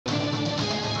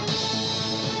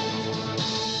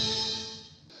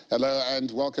Hello and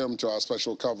welcome to our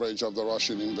special coverage of the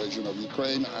Russian invasion of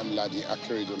Ukraine. I'm Ladi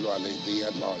Akeredoluale. The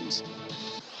headlines.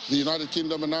 The United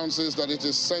Kingdom announces that it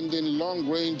is sending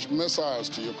long-range missiles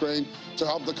to Ukraine to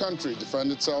help the country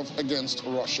defend itself against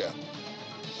Russia.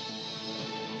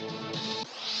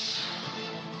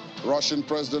 Russian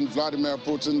President Vladimir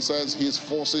Putin says his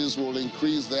forces will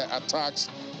increase their attacks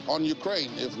on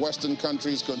Ukraine if Western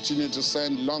countries continue to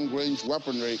send long-range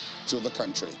weaponry to the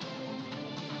country.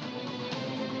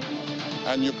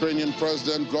 And Ukrainian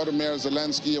President Volodymyr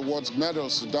Zelensky awards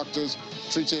medals to doctors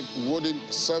treated wounded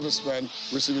servicemen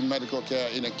receiving medical care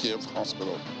in a Kiev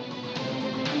hospital.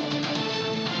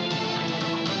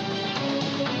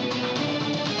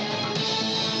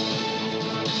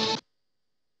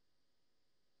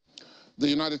 The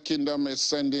United Kingdom is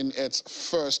sending its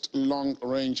first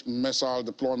long-range missile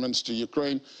deployments to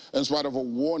Ukraine in spite of a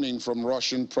warning from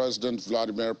Russian President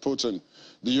Vladimir Putin.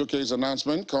 The UK's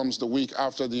announcement comes the week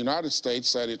after the United States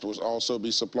said it will also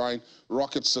be supplying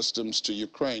rocket systems to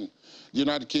Ukraine. The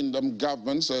United Kingdom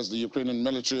government says the Ukrainian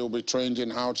military will be trained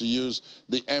in how to use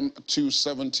the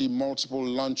M270 multiple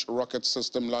launch rocket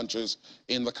system launchers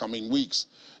in the coming weeks.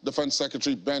 Defense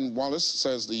Secretary Ben Wallace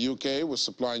says the UK was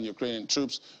supplying Ukrainian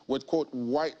troops with, quote,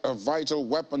 vital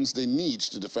weapons they need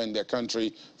to defend their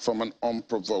country from an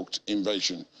unprovoked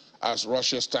invasion. As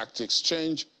Russia's tactics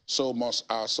change, so must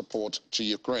our support to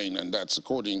Ukraine, and that's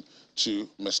according to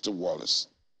Mr. Wallace.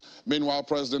 Meanwhile,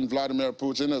 President Vladimir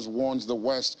Putin has warned the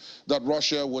West that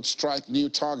Russia would strike new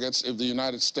targets if the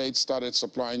United States started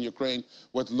supplying Ukraine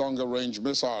with longer-range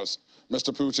missiles.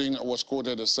 Mr. Putin was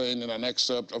quoted as saying in an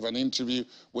excerpt of an interview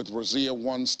with Rossiya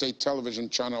One state television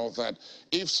channel that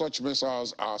if such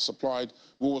missiles are supplied,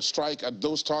 we will strike at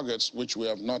those targets which we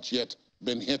have not yet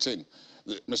been hitting.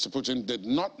 Mr. Putin did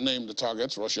not name the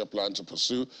targets Russia planned to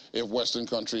pursue if Western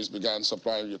countries began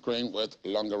supplying Ukraine with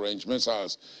longer-range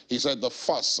missiles. He said the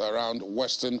fuss around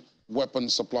Western weapon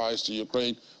supplies to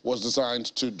Ukraine was designed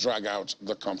to drag out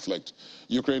the conflict.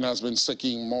 Ukraine has been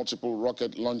seeking multiple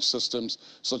rocket launch systems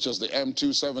such as the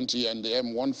M270 and the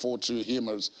M142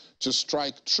 HIMARS to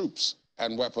strike troops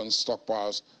and weapons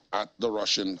stockpiles at the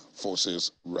Russian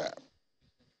forces' rear.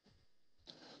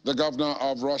 The governor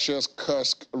of Russia's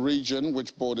Kursk region,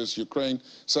 which borders Ukraine,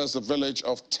 says the village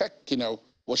of Tekhino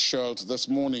was shelled this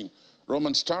morning.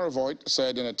 Roman Starovoyt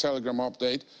said in a telegram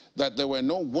update that there were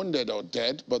no wounded or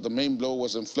dead, but the main blow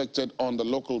was inflicted on the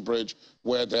local bridge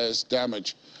where there's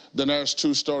damage. The nearest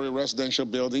two-story residential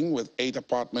building with 8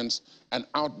 apartments and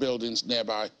outbuildings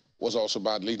nearby was also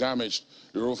badly damaged.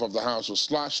 The roof of the house was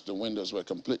slashed, the windows were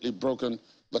completely broken,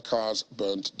 the cars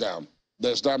burnt down.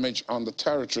 There's damage on the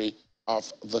territory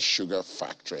of the sugar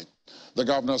factory. The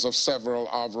governors of several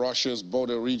of Russia's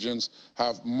border regions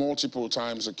have multiple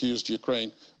times accused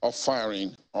Ukraine of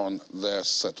firing on their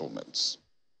settlements.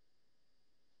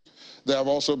 There have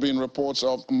also been reports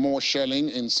of more shelling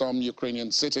in some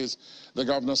Ukrainian cities. The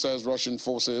governor says Russian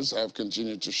forces have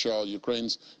continued to shell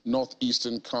Ukraine's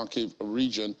northeastern Kharkiv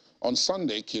region on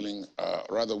Sunday,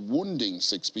 wounding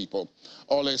 6 people.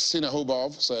 Ole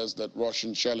Sinahubov says that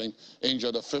Russian shelling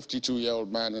injured a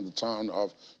 52-year-old man in the town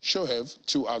of Shohev,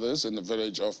 2 others in the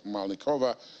village of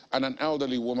Malnikova, and an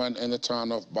elderly woman in the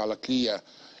town of Balaklia.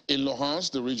 In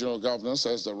Luhansk, the regional governor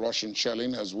says the Russian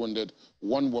shelling has wounded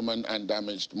 1 woman and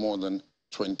damaged more than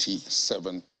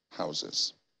 27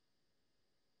 houses.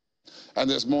 And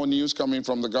there's more news coming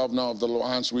from the governor of the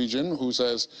Luhansk region, who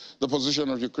says the position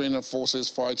of Ukrainian forces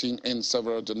fighting in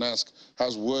Severodonetsk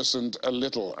has worsened a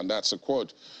little, and that's a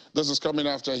quote. This is coming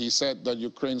after he said that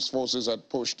Ukraine's forces had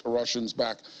pushed Russians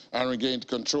back and regained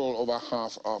control over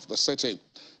half of the city.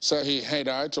 Serhiy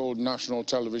Haidai told national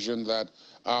television that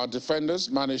our defenders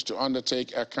managed to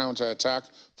undertake a counterattack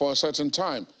for a certain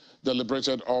time. They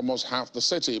liberated almost half the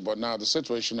city, but now the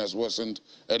situation has worsened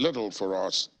a little for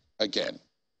us again.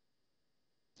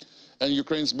 And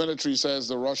Ukraine's military says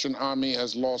the Russian army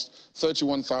has lost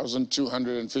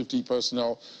 31,250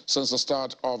 personnel since the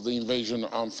start of the invasion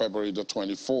on February the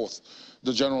 24th.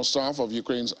 The General Staff of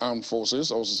Ukraine's armed forces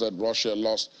also said Russia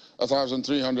lost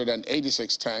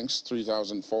 1,386 tanks,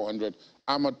 3,400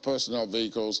 armored personnel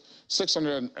vehicles,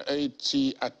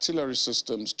 680 artillery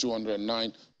systems,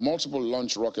 209 multiple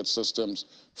launch rocket systems,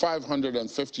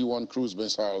 551 cruise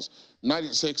missiles,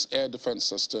 96 air defense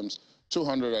systems,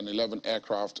 211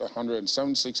 aircraft,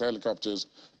 176 helicopters,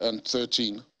 and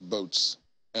 13 boats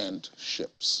and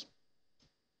ships.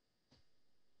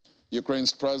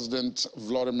 Ukraine's President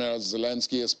Volodymyr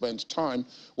Zelensky has spent time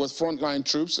with frontline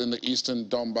troops in the eastern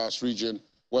Donbas region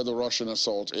where the Russian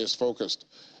assault is focused.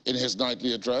 In his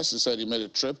nightly address, he said he made a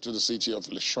trip to the city of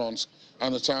Lysychansk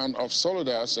and the town of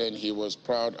Soledar, saying he was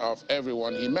proud of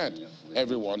everyone he met,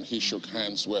 everyone he shook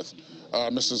hands with.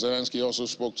 Mr. Zelensky also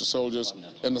spoke to soldiers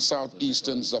in the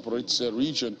southeastern Zaporizhzhia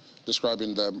region,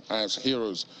 describing them as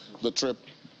heroes. The trip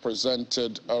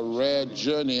presented a rare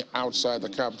journey outside the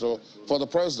capital for the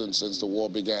president since the war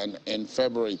began in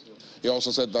February. He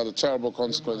also said that the terrible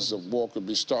consequences of war could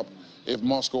be stopped if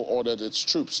Moscow ordered its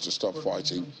troops to stop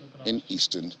fighting in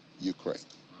eastern Ukraine.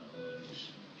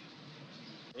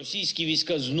 After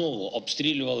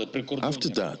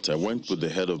that, I went with the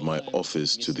head of my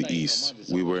office to the east.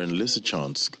 We were in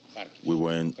Lysychansk. We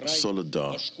were in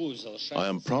Soledar. I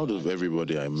am proud of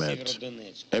everybody I met,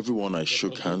 everyone I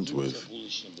shook hands with,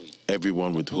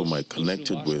 everyone with whom I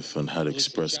connected with and had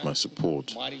expressed my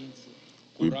support.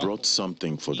 We brought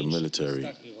something for the military.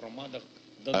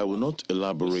 I will not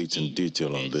elaborate in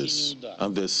detail on this.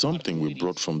 And there's something we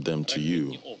brought from them to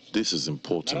you. This is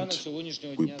important.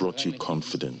 We brought you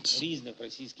confidence.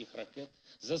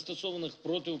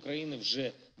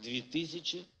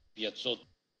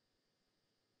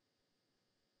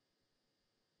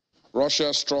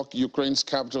 Russia struck Ukraine's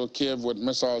capital, Kiev, with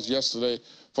missiles yesterday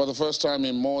for the first time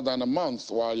in more than a month,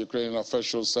 while Ukrainian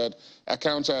officials said a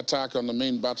counterattack on the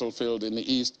main battlefield in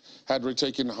the east had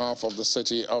retaken half of the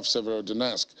city of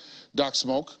Severodonetsk. Dark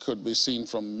smoke could be seen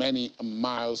from many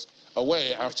miles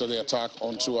away after the attack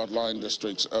on two outlying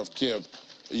districts of Kiev.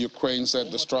 Ukraine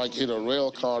said the strike hit a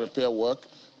rail car repair work.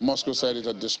 Moscow said it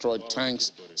had destroyed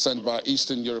tanks sent by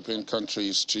Eastern European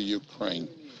countries to Ukraine.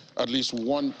 At least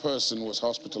one person was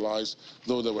hospitalized,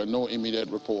 though there were no immediate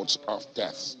reports of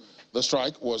deaths. The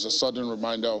strike was a sudden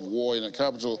reminder of war in a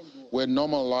capital where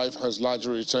normal life has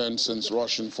largely returned since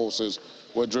Russian forces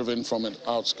were driven from its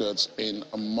outskirts in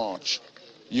March.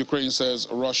 Ukraine says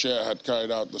Russia had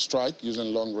carried out the strike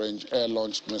using long-range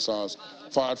air-launched missiles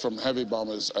fired from heavy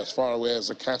bombers as far away as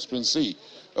the Caspian Sea,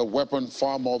 a weapon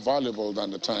far more valuable than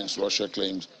the tanks Russia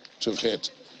claimed to have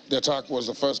hit. The attack was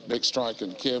the first big strike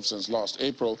in Kiev since last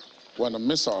April, when a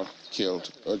missile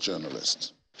killed a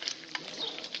journalist.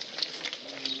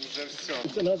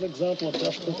 It's another example of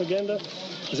Russian propaganda.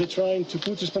 They're trying to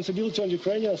put responsibility on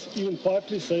Ukrainians, even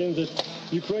partly saying that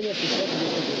Ukrainians are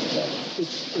responsible for this. But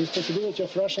it's responsibility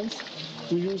of Russians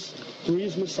to use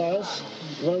cruise missiles,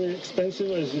 very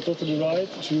expensive, as you're totally right,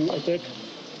 to attack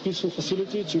peaceful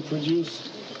facility, to produce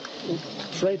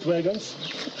freight wagons,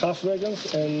 half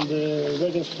wagons, and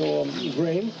wagons for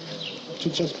grain, to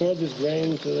transport this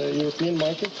grain to the European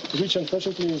market, which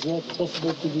unfortunately is not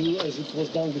possible to do as it was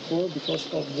done before because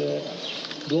of the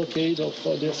blockade of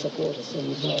their supporters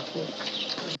and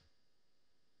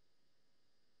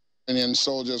Ukrainian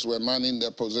soldiers were manning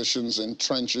their positions in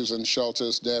trenches and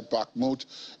shelters near Bakhmut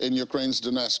in Ukraine's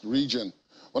Donetsk region.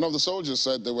 One of the soldiers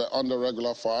said they were under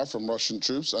regular fire from Russian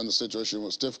troops and the situation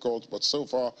was difficult, but so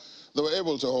far they were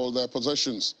able to hold their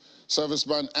positions.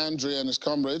 Serviceman Andrei and his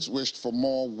comrades wished for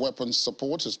more weapons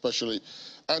support, especially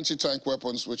anti-tank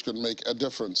weapons, which could make a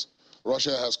difference.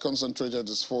 Russia has concentrated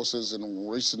its forces in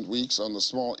recent weeks on the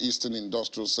small eastern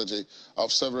industrial city of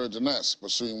Severodonetsk,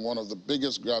 pursuing one of the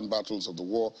biggest ground battles of the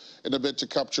war in a bid to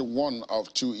capture one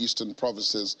of two eastern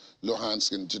provinces,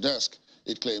 Luhansk and Donetsk,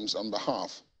 it claims on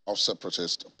behalf of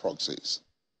separatist proxies.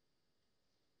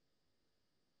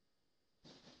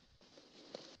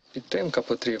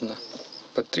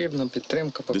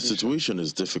 The situation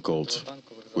is difficult.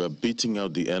 We are beating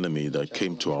out the enemy that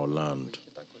came to our land.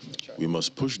 We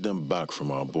must push them back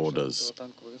from our borders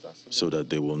so that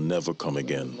they will never come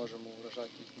again.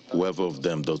 Whoever of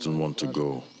them doesn't want to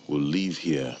go will leave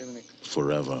here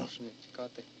forever.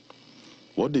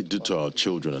 What they do to our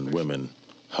children and women,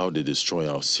 how they destroy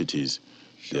our cities,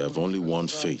 they have only one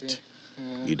fate: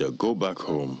 either go back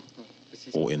home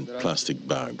or in plastic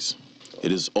bags.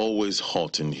 It is always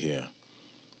hot in here.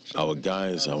 Our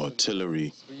guys, our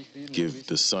artillery, give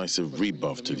decisive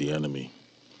rebuff to the enemy.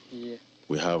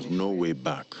 We have no way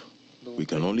back. We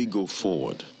can only go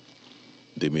forward.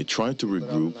 They may try to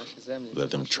regroup.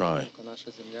 Let them try.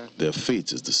 Their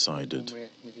fate is decided.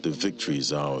 The victory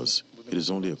is ours. It is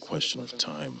only a question of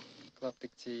time.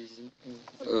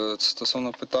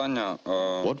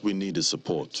 What we need is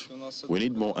support. We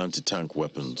need more anti-tank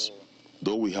weapons.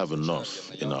 Though we have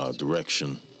enough in our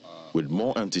direction, with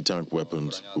more anti-tank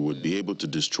weapons, we would be able to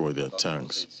destroy their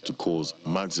tanks to cause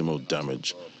maximal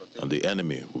damage, and the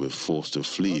enemy will be forced to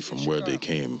flee from where they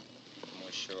came.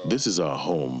 This is our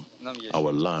home,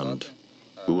 our land.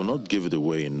 We will not give it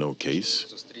away in no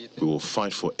case. We will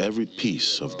fight for every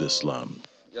piece of this land.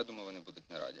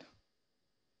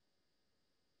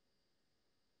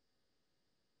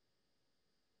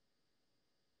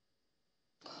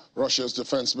 Russia's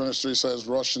defense ministry says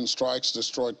Russian strikes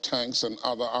destroyed tanks and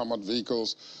other armored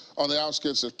vehicles on the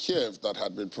outskirts of Kiev that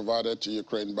had been provided to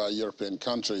Ukraine by European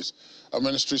countries. A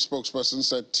ministry spokesperson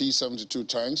said T-72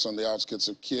 tanks on the outskirts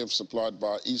of Kiev supplied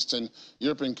by Eastern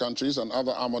European countries and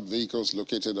other armored vehicles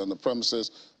located on the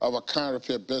premises of a car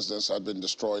repair business had been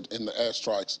destroyed in the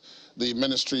airstrikes. The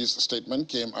ministry's statement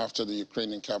came after the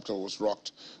Ukrainian capital was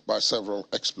rocked by several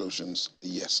explosions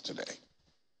yesterday.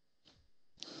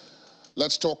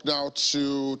 Let's talk now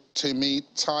to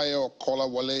Temitayo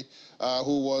Kolawole,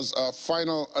 who was a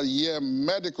final year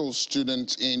medical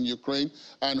student in Ukraine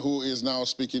and who is now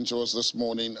speaking to us this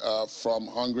morning from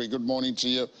Hungary. Good morning to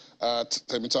you,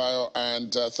 Temitayo,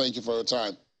 and thank you for your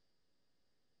time.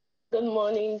 Good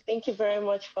morning. Thank you very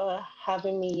much for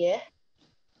having me here.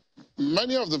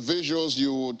 Many of the visuals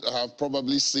you would have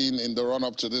probably seen in the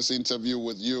run-up to this interview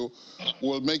with you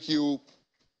will make you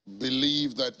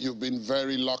believe that you've been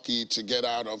very lucky to get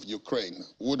out of Ukraine,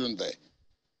 wouldn't they?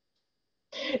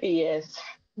 Yes,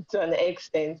 to an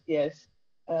extent, yes.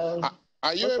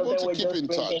 Are you able to keep in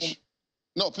touch?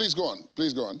 No, please go on.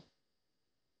 Please go on.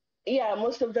 Yeah,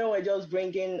 most of them were just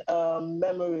bringing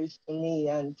memories to me,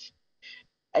 and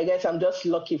I guess I'm just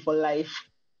lucky for life.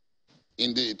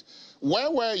 Indeed.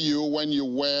 Where were you when you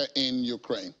were in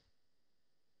Ukraine?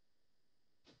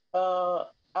 I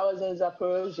was in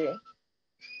Zaporozhye.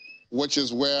 Which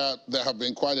is where there have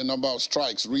been quite a number of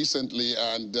strikes recently,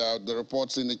 and the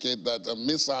reports indicate that a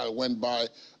missile went by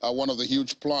one of the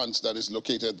huge plants that is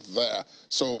located there.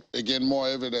 So again, more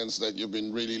evidence that you've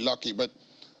been really lucky. But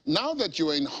now that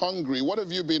you're in Hungary, what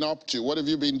have you been up to? What have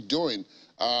you been doing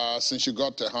since you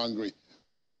got to Hungary?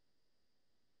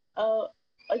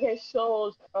 Okay,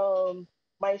 so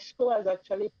my school has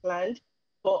actually planned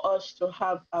for us to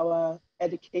have our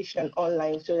education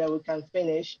online so that we can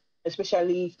finish,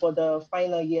 especially for the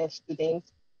final year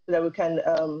students, so that we can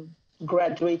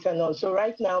graduate and all. So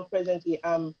right now, presently,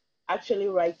 I'm actually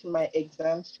writing my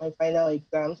exams, my final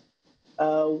exams,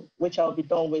 which I'll be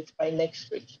done with by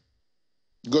next week.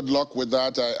 Good luck with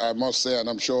that, I must say, and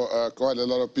I'm sure quite a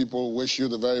lot of people wish you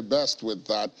the very best with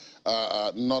that,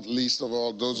 not least of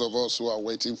all those of us who are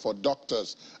waiting for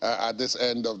doctors at this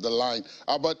end of the line.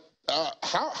 But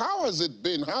how has it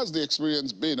been? How's the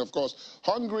experience been? Of course,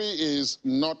 Hungary is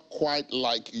not quite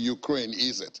like Ukraine,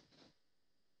 is it?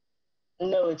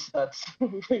 No, it's not.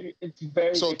 It's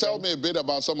very So different. tell me a bit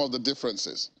about some of the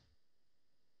differences.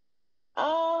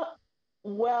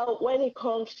 Well, when it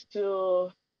comes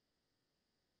to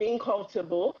being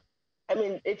comfortable, I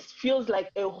mean, it feels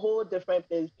like a whole different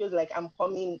place. It feels like I'm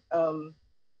coming, I'm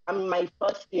in my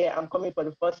first year, I'm coming for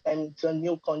the first time to a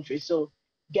new country. So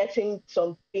getting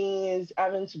some things,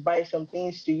 having to buy some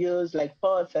things to use, like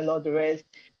pots and all the rest,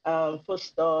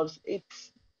 foodstuffs,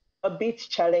 it's a bit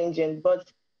challenging.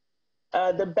 But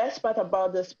the best part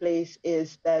about this place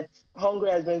is that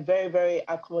Hungary has been very, very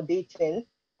accommodating.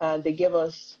 They give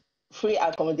us free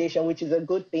accommodation, which is a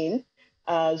good thing.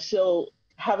 So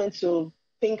having to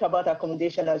think about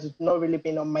accommodation has not really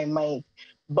been on my mind.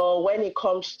 But when it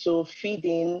comes to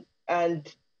feeding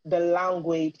and the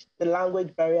language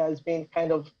barrier has been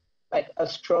kind of like a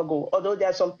struggle. Although there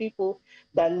are some people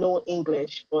that know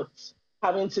English, but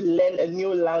having to learn a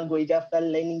new language after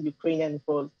learning Ukrainian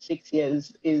for 6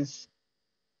 years it's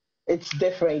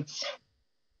different.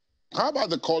 How about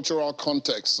the cultural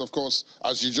context? Of course,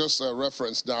 as you just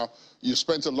referenced now, you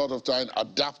spent a lot of time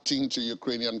adapting to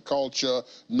Ukrainian culture,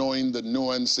 knowing the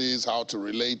nuances, how to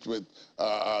relate with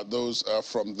those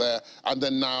from there. And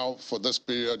then now, for this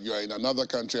period, you're in another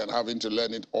country and having to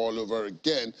learn it all over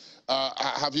again.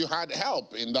 Have you had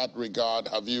help in that regard?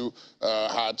 Have you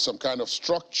had some kind of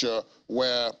structure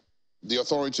where the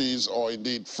authorities or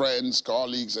indeed friends,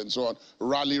 colleagues, and so on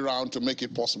rally around to make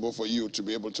it possible for you to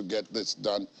be able to get this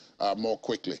done more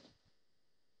quickly?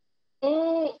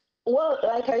 Well,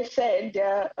 like I said,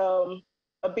 there are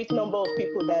a big number of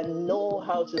people that know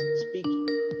how to speak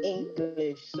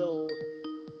English. So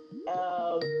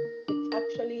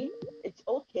it's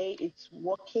okay. It's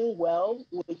working well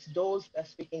with those that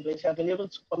speak English. I've been able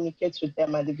to communicate with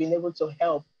them and they've been able to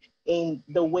help in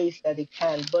the ways that they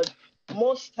can. But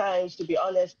most times, to be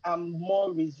honest, I'm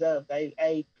more reserved.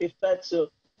 I prefer to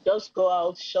just go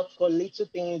out, shop for little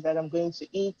things that I'm going to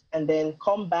eat, and then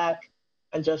come back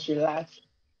and just relax,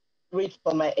 read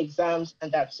for my exams,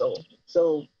 and that's all.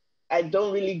 So I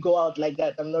don't really go out like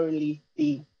that. I'm not really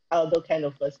the outdoor kind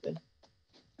of person.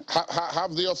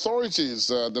 Have the authorities,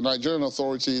 the Nigerian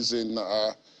authorities in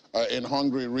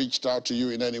Hungary reached out to you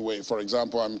in any way? For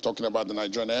example, I'm talking about the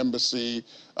Nigerian embassy,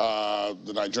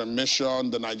 the Nigerian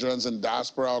mission, the Nigerians in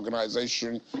diaspora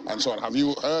organization, and so on. Have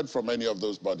you heard from any of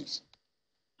those bodies?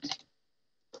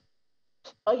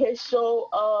 Okay, so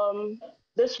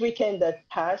this weekend that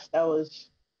passed, that was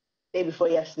day before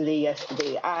yesterday,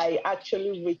 I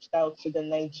actually reached out to the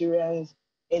Nigerians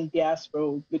in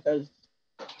diaspora because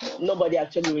nobody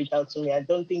actually reached out to me. I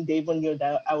don't think they even knew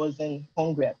that I was in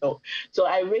Hungary at all. So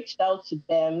I reached out to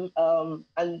them,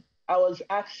 and I was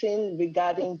asking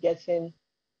regarding getting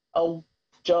a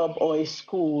job or a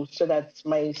school so that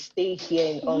my stay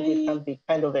here in Hungary can be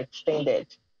kind of extended.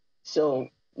 So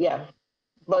yeah,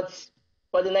 but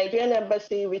for the Nigerian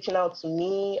embassy reaching out to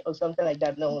me or something like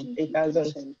that, no, it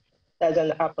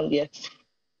hasn't happened yet.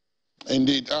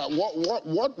 Indeed.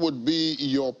 What would be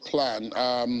your plan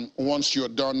once you're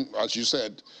done, as you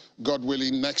said, God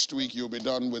willing, next week you'll be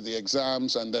done with the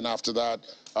exams, and then after that,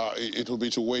 it will be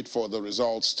to wait for the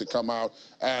results to come out.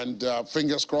 And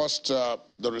fingers crossed,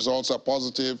 the results are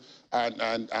positive,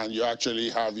 and you actually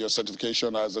have your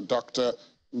certification as a doctor.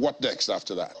 What next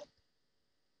after that?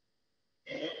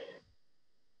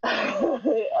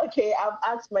 Okay, I've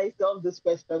asked myself this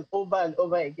question over and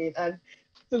over again, and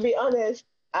to be honest,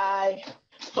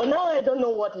 for now I don't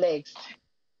know what next.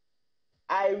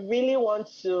 I really want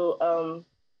to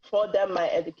further my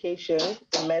education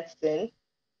in medicine,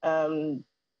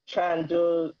 try and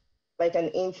do like an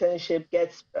internship,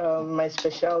 get my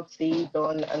specialty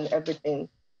done and everything.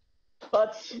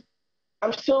 But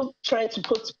I'm still trying to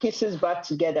put pieces back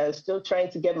together, still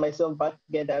trying to get myself back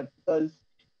together because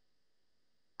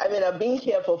I mean, I've been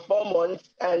here for 4 months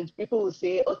and people will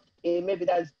say, okay, maybe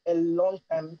that's a long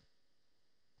time,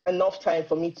 enough time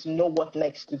for me to know what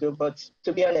next to do. But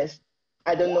to be honest,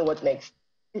 I don't know what next.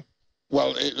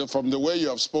 Well, from the way you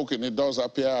have spoken, it does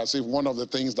appear as if one of the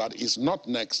things that is not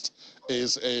next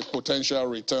is a potential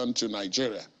return to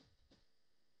Nigeria.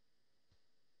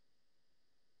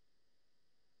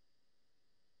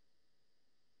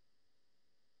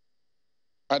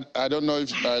 I don't know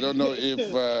if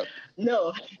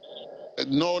No.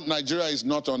 No, Nigeria is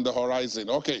not on the horizon.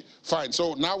 Okay, fine.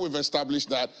 So now we've established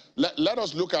that. Let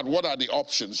us look at what are the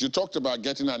options. You talked about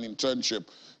getting an internship.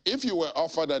 If you were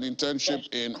offered an internship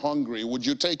in Hungary, would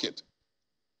you take it?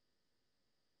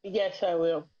 Yes, I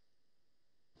will.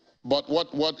 But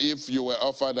what if you were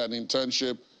offered an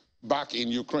internship back in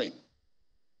Ukraine?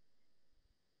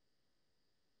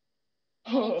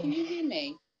 Can you hear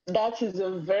me? That is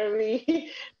a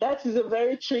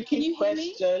very tricky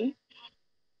question.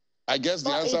 I guess the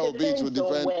answer will be it would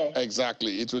depend.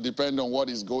 Exactly. It will depend on what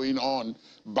is going on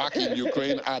back in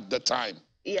Ukraine at the time.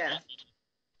 Yeah.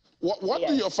 What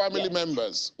do your family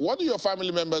members, what do your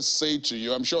family members say to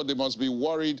you? I'm sure they must be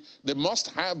worried. They must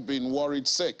have been worried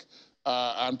sick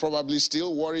and probably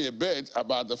still worry a bit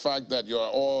about the fact that you're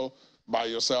all by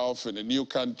yourself in a new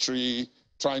country,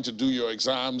 trying to do your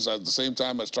exams at the same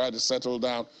time as trying to settle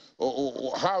down.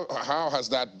 How has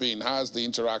that been? How has the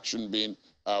interaction been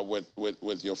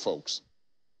with your folks?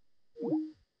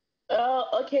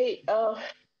 Okay.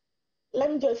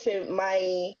 Let me just say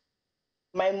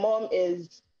my mom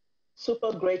is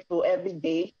super grateful every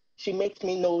day. She makes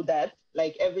me know that.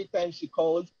 Like every time she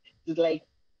calls, she's like,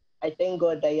 I thank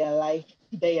God that you're alive,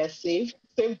 that you're safe.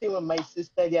 Same thing with my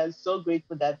sister. They are so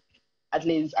grateful that at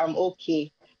least I'm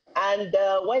okay. And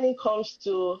when it comes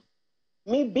to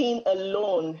me being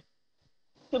alone,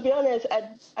 to be honest,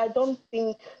 I don't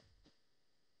think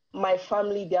my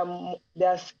family,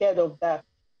 they're scared of that.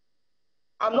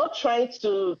 I'm not trying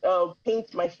to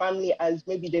paint my family as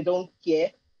maybe they don't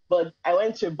care, but I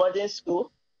went to a boarding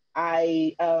school.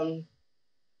 I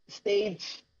stayed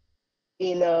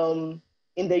in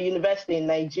the university in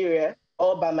Nigeria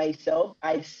all by myself.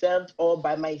 I served all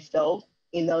by myself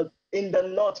in the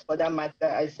north, for that matter.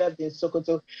 I served in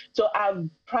Sokoto. So I've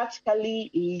practically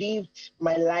lived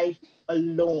my life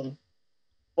alone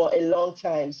for a long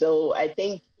time. So I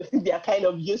think they're kind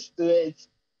of used to it.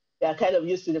 They're kind of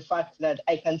used to the fact that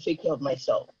I can take care of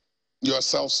myself. You're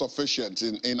self-sufficient.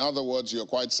 In other words, you're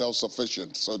quite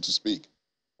self-sufficient, so to speak.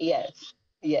 Yes.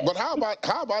 Yes. But how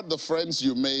about the friends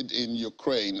you made in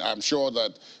Ukraine? I'm sure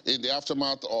that in the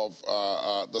aftermath of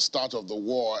the start of the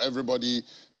war, everybody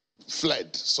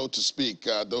fled, so to speak.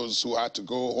 Those who had to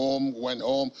go home went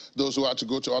home. Those who had to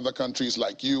go to other countries,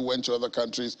 like you, went to other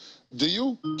countries. Do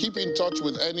you keep in touch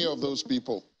with any of those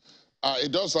people?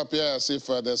 It does appear as if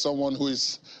there's someone who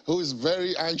is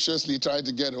very anxiously trying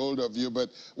to get hold of you,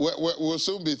 but we'll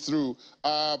soon be through.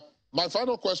 My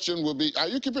final question will be, are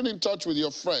you keeping in touch with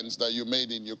your friends that you made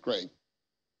in Ukraine?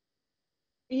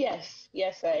 Yes,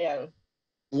 I am.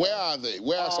 Where are they?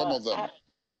 Where are some of them?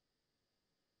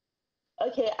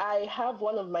 Okay, I have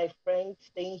one of my friends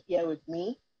staying here with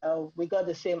me. We got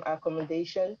the same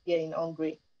accommodation here in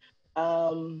Hungary.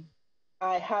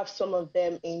 I have some of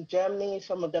them in Germany.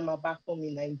 Some of them are back home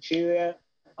in Nigeria.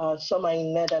 some are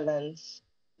in Netherlands.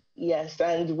 Yes,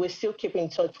 and we still keep in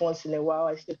touch once in a while.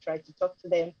 I still try to talk to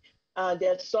them.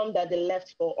 There are some that they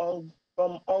left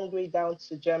from Hungary down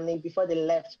to Germany. Before they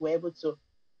left, we're able to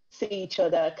see each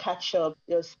other, catch up,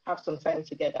 just have some time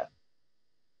together.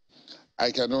 I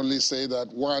can only say that,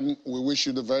 one, we wish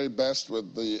you the very best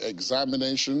with the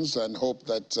examinations and hope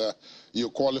that you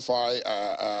qualify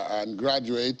and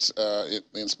graduate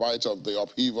in spite of the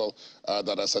upheaval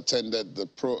that has attended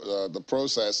the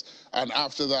process. And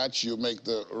after that, you make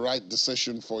the right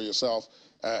decision for yourself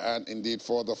and indeed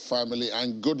for the family.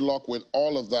 And good luck with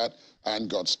all of that, and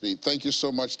Godspeed. Thank you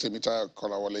so much, Temitayo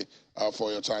Kolawole,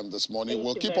 for your time this morning.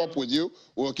 We'll keep up with you.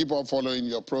 We'll keep on following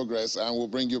your progress, and we'll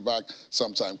bring you back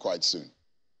sometime quite soon.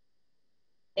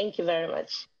 Thank you very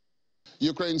much.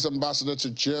 Ukraine's ambassador to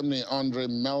Germany, Andriy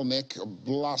Melnik,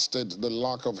 blasted the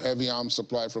lack of heavy arms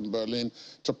supply from Berlin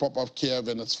to prop up Kiev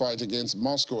in its fight against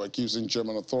Moscow, accusing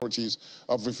German authorities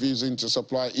of refusing to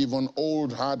supply even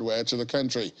old hardware to the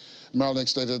country. Melnik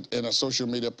stated in a social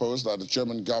media post that the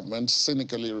German government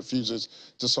cynically refuses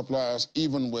to supply us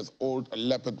even with old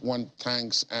Leopard 1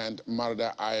 tanks and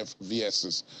Marder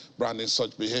IFVSs, branding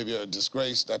such behavior a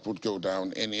disgrace that would go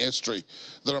down in history.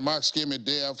 The remarks came a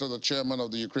day after the chairman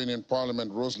of the Ukrainian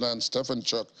Parliament, Ruslan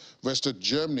Stefanchuk, visited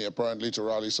Germany, apparently to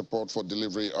rally support for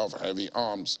delivery of heavy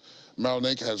arms.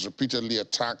 Melnik has repeatedly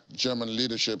attacked German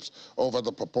leaderships over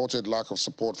the purported lack of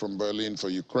support from Berlin for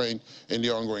Ukraine in the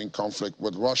ongoing conflict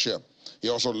with Russia. He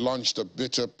also launched a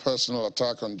bitter personal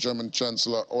attack on German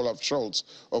Chancellor Olaf Scholz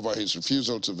over his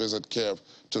refusal to visit Kiev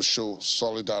to show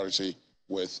solidarity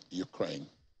with Ukraine.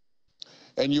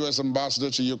 And U.S. Ambassador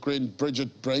to Ukraine,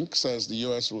 Bridget Brink, says the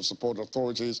U.S. will support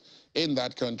authorities in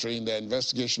that country in their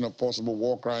investigation of possible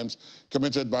war crimes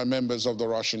committed by members of the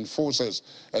Russian forces.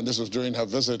 And this was during her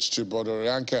visit to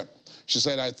Borodyanka. She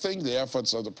said, I think the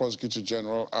efforts of the Prosecutor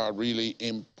General are really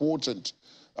important,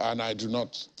 and I do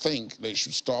not think they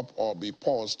should stop or be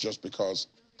paused just because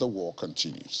the war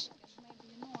continues.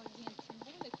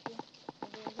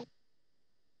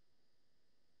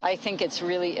 I think it's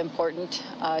really important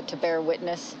to bear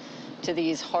witness to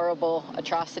these horrible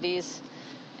atrocities.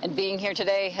 And being here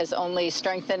today has only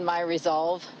strengthened my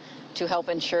resolve to help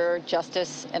ensure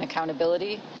justice and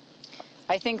accountability.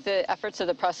 I think the efforts of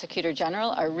the Prosecutor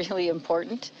General are really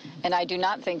important, and I do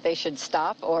not think they should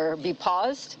stop or be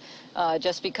paused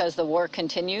just because the war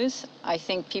continues. I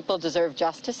think people deserve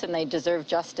justice, and they deserve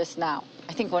justice now.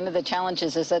 I think one of the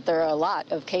challenges is that there are a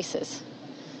lot of cases.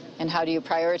 And how do you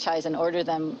prioritize and order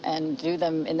them and do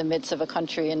them in the midst of a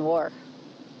country in war?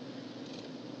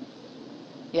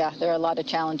 Yeah, there are a lot of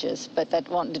challenges, but that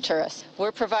won't deter us.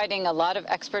 We're providing a lot of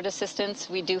expert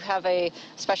assistance. We do have a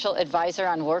special advisor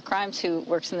on war crimes who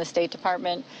works in the State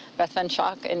Department, Beth Van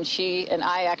Schaak, and she and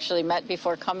I actually met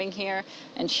before coming here,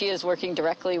 and she is working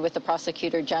directly with the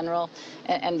Prosecutor General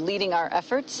and leading our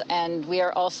efforts. And we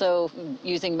are also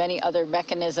using many other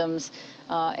mechanisms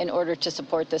in order to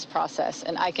support this process.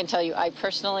 And I can tell you, I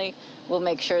personally will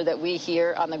make sure that we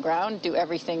here on the ground do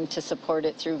everything to support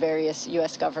it through various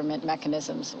U.S. government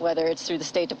mechanisms, whether it's through the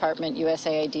State Department,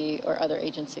 USAID, or other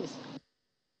agencies.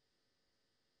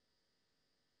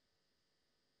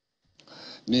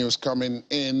 News coming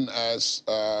in as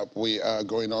we are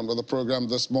going on with the program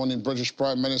this morning. British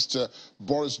Prime Minister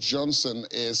Boris Johnson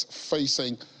is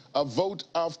facing a vote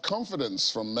of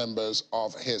confidence from members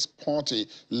of his party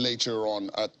later on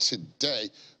today.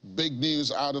 Big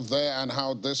news out of there, and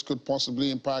how this could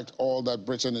possibly impact all that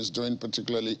Britain is doing,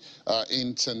 particularly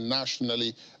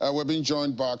internationally. We're being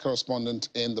joined by our correspondent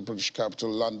in the British capital,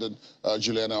 London,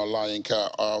 Juliana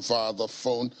Olayinka, via the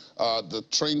phone. The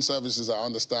train services, I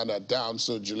understand, are down,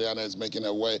 so Juliana is making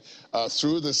her way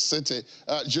through the city.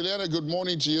 Juliana, good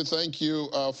morning to you. Thank you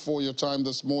for your time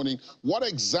this morning. What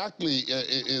exactly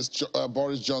is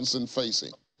Boris Johnson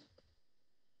facing?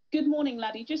 Good morning,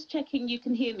 Laddie. Just checking you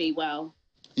can hear me well.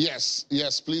 Yes,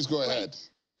 please go ahead.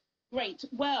 Great.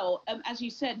 Well, as you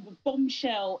said, the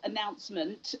bombshell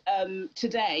announcement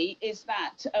today is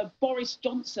that Boris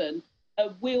Johnson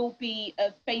will be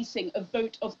facing a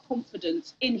vote of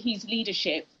confidence in his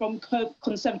leadership from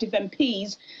Conservative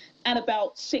MPs at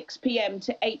about 6 p.m.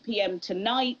 to 8 p.m.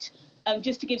 tonight.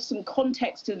 Just to give some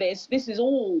context to this is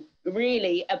all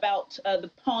really about the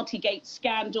Partygate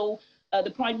scandal.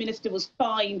 The Prime Minister was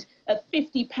fined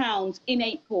 £50 in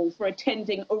April for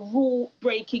attending a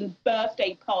rule-breaking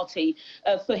birthday party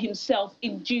for himself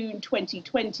in June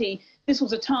 2020. This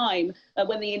was a time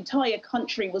when the entire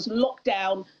country was locked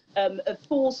down,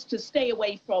 forced to stay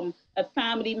away from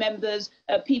family members.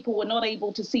 People were not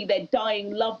able to see their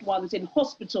dying loved ones in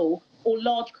hospital, or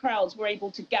large crowds were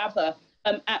able to gather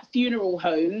at funeral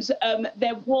homes.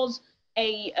 There was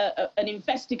an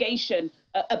investigation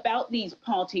about these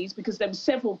parties, because there were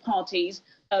several parties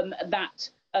that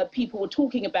people were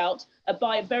talking about,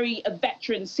 by a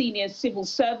veteran senior civil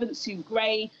servant, Sue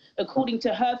Gray. According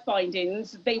to her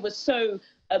findings, they were so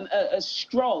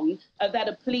strong that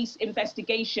a police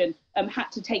investigation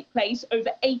had to take place. Over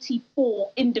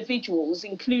 84 individuals,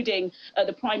 including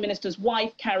the Prime Minister's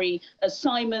wife, Carrie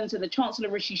Simons, and the Chancellor,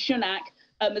 Rishi Sunak,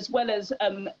 as well as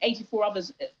 84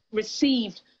 others,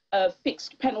 received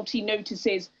fixed penalty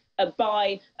notices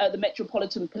by the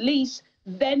Metropolitan Police.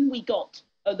 Then we got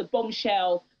the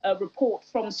bombshell report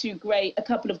from Sue Gray a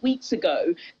couple of weeks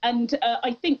ago. And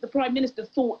I think the Prime Minister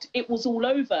thought it was all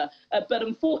over. But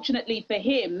unfortunately for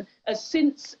him,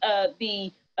 since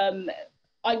the,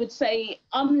 I would say,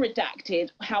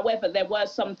 unredacted, however, there were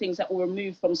some things that were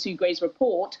removed from Sue Gray's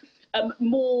report,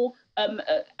 more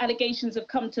allegations have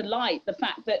come to light. The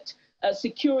fact that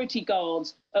security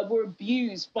guards were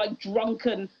abused by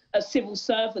drunken civil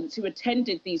servants who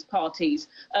attended these parties.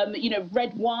 You know,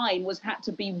 red wine had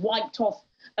to be wiped off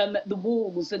the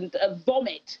walls, and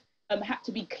vomit had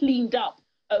to be cleaned up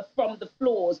from the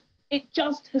floors. It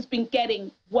just has been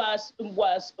getting worse and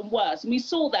worse and worse. And we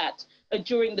saw that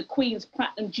during the Queen's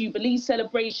Platinum Jubilee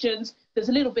celebrations. There's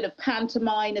a little bit of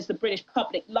pantomime, as the British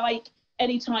public like.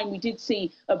 Anytime we did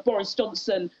see Boris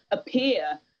Johnson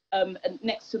appear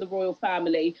next to the royal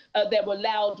family, there were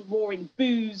loud roaring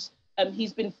boos.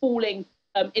 He's been falling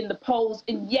in the polls.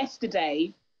 And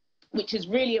yesterday, which is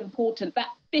really important, that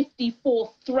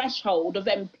 54 threshold of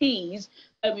MPs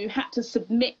who had to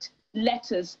submit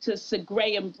letters to Sir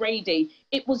Graham Brady,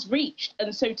 it was reached.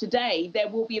 And so today there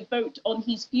will be a vote on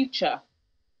his future.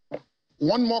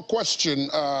 One more question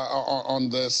on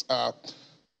this.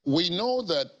 We know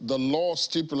that the law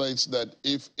stipulates that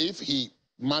if he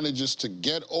manages to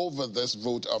get over this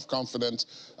vote of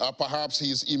confidence, perhaps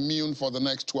he's immune for the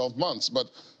next 12 months.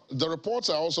 But the reports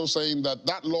are also saying that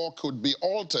that law could be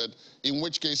altered, in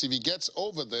which case, if he gets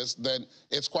over this, then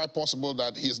it's quite possible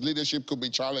that his leadership could be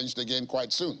challenged again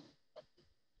quite soon.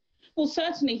 Well,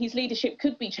 certainly his leadership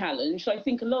could be challenged. I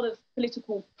think a lot of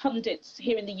political pundits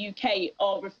here in the UK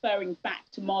are referring back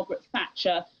to Margaret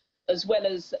Thatcher, as well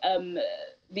as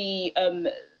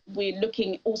we're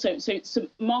looking also, so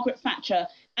Margaret Thatcher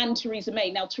and Theresa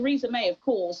May. Now, Theresa May, of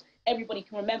course, everybody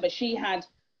can remember, she had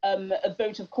a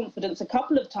vote of confidence a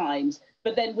couple of times,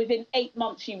 but then within 8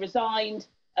 months she resigned.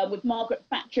 With Margaret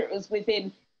Thatcher, it was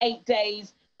within 8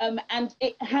 days, and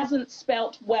it hasn't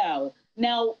spelt well.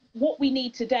 Now, what we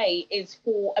need today is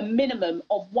for a minimum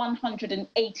of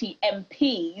 180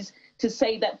 MPs to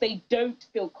say that they don't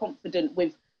feel confident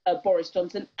with Boris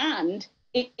Johnson, and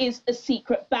it is a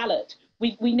secret ballot.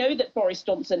 We know that Boris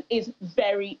Johnson is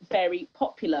very, very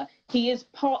popular. He is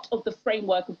part of the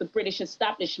framework of the British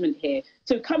establishment here.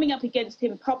 So coming up against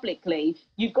him publicly,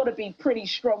 you've got to be pretty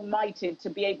strong-minded to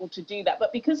be able to do that.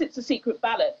 But because it's a secret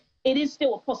ballot, it is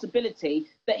still a possibility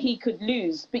that he could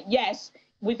lose. But yes,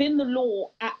 within the law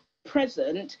at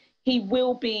present, he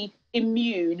will be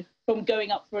immune from going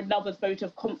up for another vote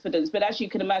of confidence. But as you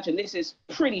can imagine, this is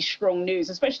pretty strong news,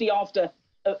 especially after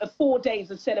 4 days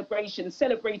of celebration,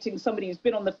 celebrating somebody who's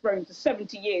been on the throne for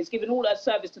 70 years, given all her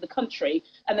service to the country,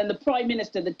 and then the Prime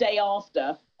Minister the day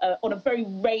after, on a very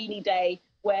rainy day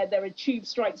where there are tube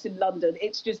strikes in London.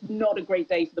 It's just not a great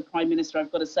day for the Prime Minister,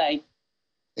 I've got to say.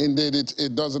 Indeed,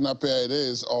 it doesn't appear it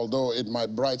is, although it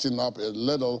might brighten up a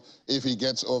little if he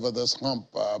gets over this hump,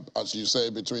 as you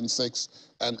say, between 6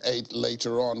 and 8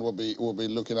 later on. We'll be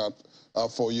looking at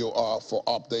for you for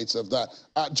updates of that.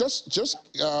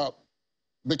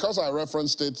 Because I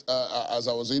referenced it as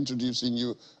I was introducing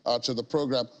you to the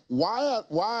program, why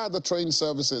are the train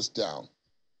services down?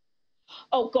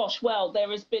 Oh, gosh, well, there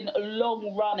has been a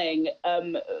long-running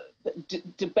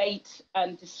debate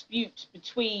and dispute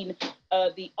between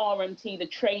the RMT, the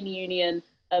train union,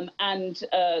 and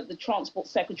the Transport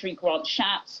Secretary, Grant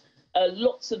Shapps.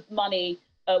 Lots of money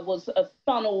was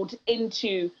funneled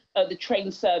into the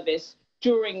train service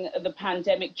during the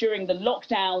pandemic, during the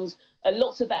lockdowns.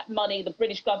 Lots of that money, the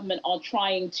British government are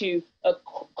trying to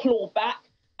claw back,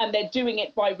 and they're doing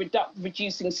it by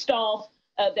reducing staff.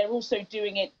 They're also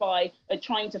doing it by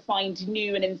trying to find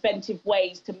new and inventive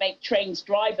ways to make trains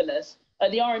driverless.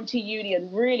 The RMT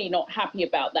union really not happy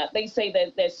about that. They say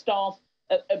that their staff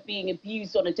are being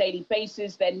abused on a daily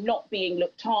basis. They're not being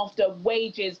looked after.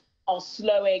 Wages are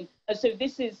slowing. So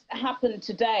this has happened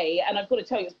today, and I've got to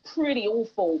tell you, it's pretty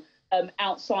awful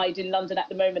outside in London at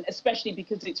the moment, especially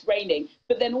because it's raining.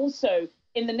 But then also,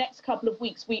 in the next couple of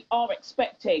weeks, we are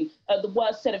expecting the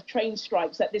worst set of train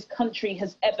strikes that this country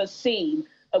has ever seen.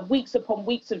 Weeks upon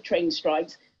weeks of train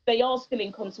strikes. they are still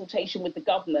in consultation with the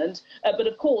government. But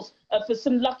of course, for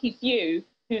some lucky few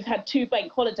who've had 2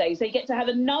 bank holidays, they get to have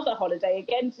another holiday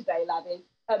again today, Laddie,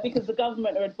 because the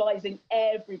government are advising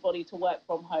everybody to work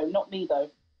from home. Not me, though.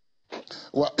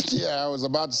 Well, yeah, I was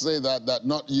about to say that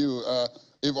not you.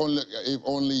 If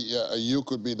only you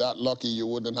could be that lucky, you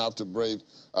wouldn't have to brave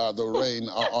the rain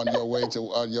on your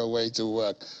way to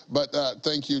work. But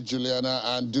thank you, Juliana,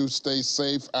 and do stay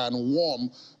safe and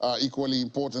warm. Equally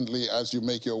importantly, as you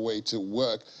make your way to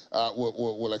work,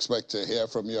 we'll expect to hear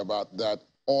from you about that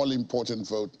all-important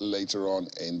vote later on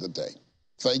in the day.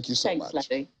 Thank you so much. Thanks,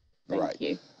 Laddie. Thank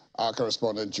you. Our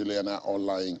correspondent Juliana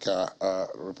Olayinka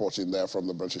reporting there from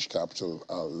the British capital,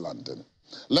 London.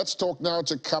 Let's talk now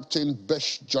to Captain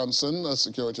Bish Johnson, a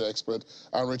security expert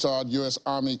and retired U.S.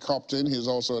 Army captain. He's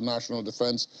also a national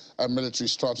defense and military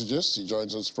strategist. He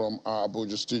joins us from our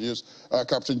Abuja studios.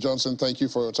 Captain Johnson, thank you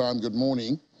for your time. Good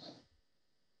morning.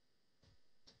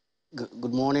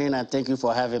 Good morning, and thank you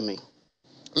for having me.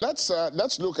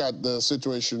 Let's look at the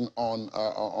situation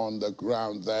on the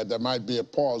ground there. There might be a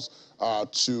pause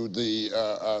to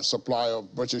the supply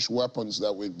of British weapons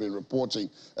that we've been reporting,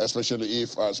 especially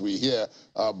if, as we hear,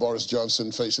 Boris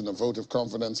Johnson facing a vote of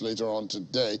confidence later on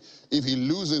today. If he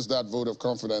loses that vote of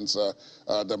confidence,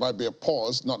 there might be a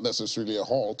pause, not necessarily a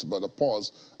halt, but a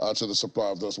pause to the supply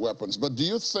of those weapons. But do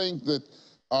you think that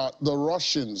the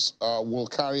Russians will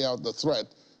carry out the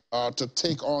threat to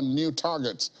take on new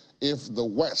targets if the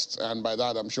West, and by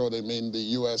that I'm sure they mean the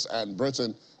U.S. and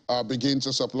Britain, begin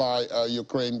to supply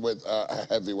Ukraine with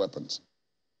heavy weapons?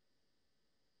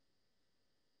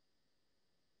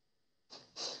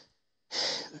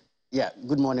 Yeah,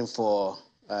 good morning.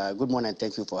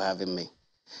 Thank you for having me.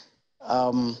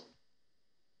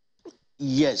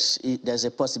 Yes, there's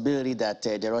a possibility that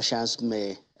the Russians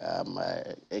may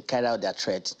carry out their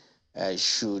threat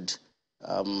should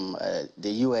the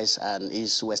U.S. and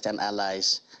its Western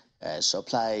allies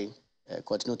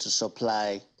continue to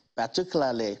supply,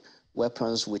 particularly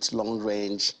weapons with long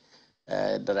range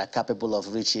that are capable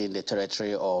of reaching the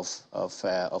territory of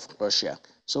Russia.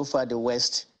 So far, the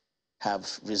West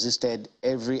have resisted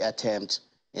every attempt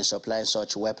in supplying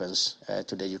such weapons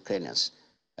to the Ukrainians.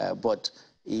 But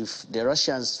if the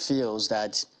Russians feel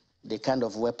that the kind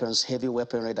of weapons, heavy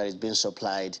weaponry that is being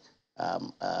supplied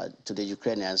to the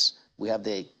Ukrainians, we have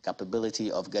the capability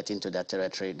of getting to that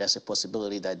territory, there's a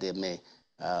possibility that they may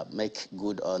make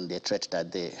good on the threat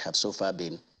that they have so far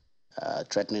been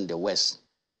threatening the West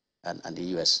and the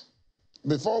U.S.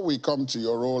 Before we come to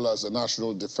your role as a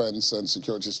national defense and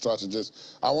security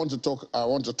strategist, I want to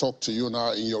talk to you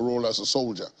now in your role as a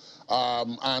soldier.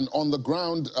 And on the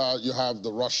ground, you have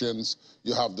the Russians,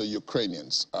 you have the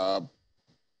Ukrainians.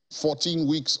 14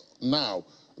 weeks now,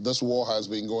 this war has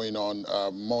been going on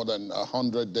more than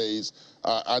 100 days.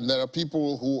 And there are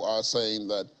people who are saying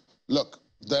that, look,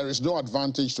 there is no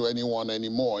advantage to anyone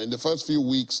anymore. In the first few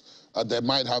weeks, there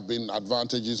might have been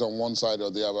advantages on one side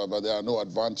or the other, but there are no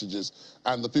advantages.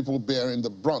 And the people bearing the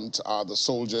brunt are the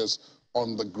soldiers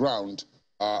on the ground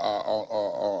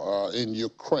in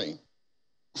Ukraine.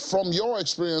 From your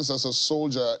experience as a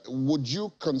soldier, would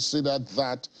you consider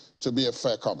that to be a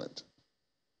fair comment?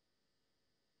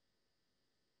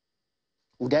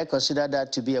 Would I consider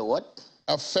that to be a what?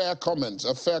 A fair comment,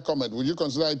 a fair comment. Would you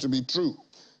consider it to be true?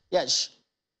 Yes.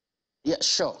 Yeah,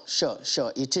 sure.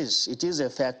 It is a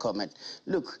fair comment.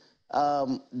 Look,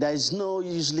 there is no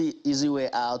usually easy way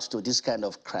out to this kind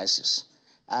of crisis.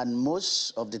 And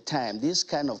most of the time, these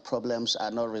kind of problems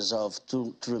are not resolved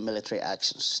through military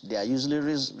actions. They are usually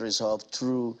resolved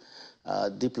through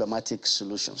diplomatic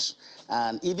solutions.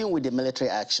 And even with the military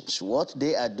actions, what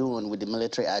they are doing with the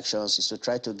military actions is to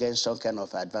try to gain some kind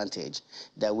of advantage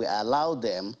that will allow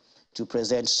them to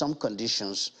present some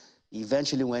conditions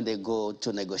eventually when they go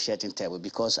to negotiating table.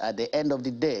 Because at the end of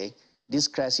the day, this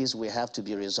crisis will have to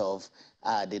be resolved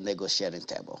at the negotiating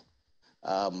table.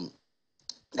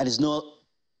 There is no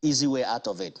easy way out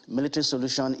of it. Military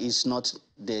solution is not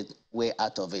the way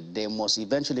out of it. They must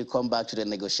eventually come back to the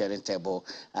negotiating table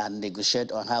and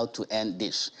negotiate on how to end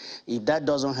this. If that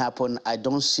doesn't happen, I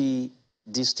don't see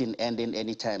this thing ending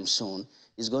anytime soon.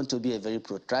 It's going to be a very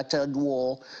protracted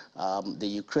war. The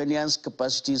Ukrainians'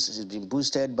 capacities has been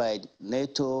boosted by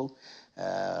NATO,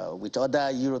 with other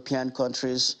European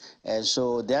countries, and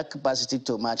so their capacity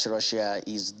to match Russia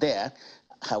is there.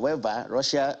 However,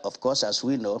 Russia, of course, as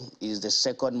we know, is the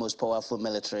second most powerful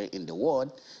military in the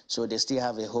world, so they still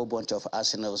have a whole bunch of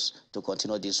arsenals to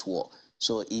continue this war.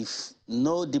 So if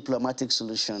no diplomatic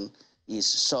solution is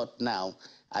sought now,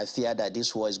 I fear that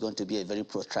this war is going to be a very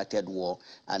protracted war,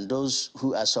 and those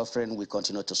who are suffering will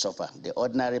continue to suffer. The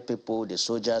ordinary people, the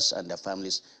soldiers, and their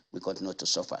families will continue to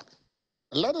suffer.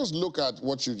 Let us look at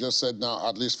what you just said now,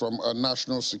 at least from a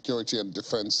national security and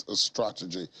defense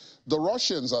strategy. The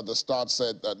Russians at the start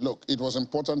said that, look, it was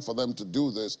important for them to do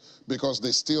this because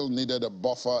they still needed a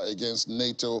buffer against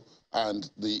NATO and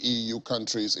the EU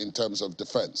countries in terms of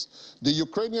defense. The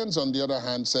Ukrainians, on the other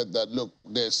hand, said that, look,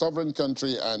 they're a sovereign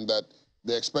country and that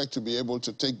they expect to be able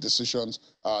to take decisions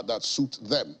that suit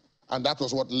them. And that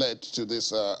was what led to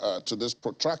this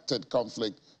protracted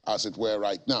conflict, as it were,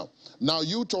 right now. Now,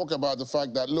 you talk about the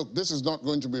fact that, look, this is not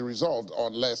going to be resolved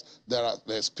unless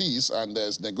there's peace and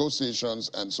there's negotiations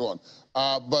and so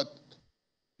on. But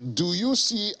do you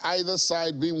see either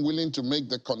side being willing to make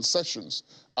the concessions?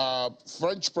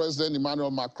 French President Emmanuel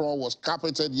Macron was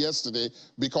carpeted yesterday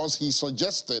because he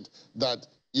suggested that,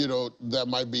 you know, there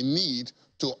might be need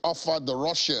to offer the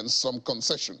Russians some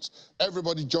concessions.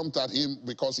 Everybody jumped at him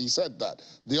because he said that.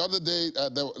 The other day,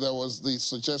 there was the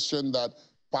suggestion that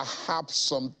perhaps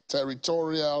some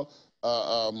territorial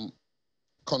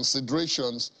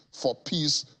considerations for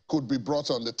peace could be brought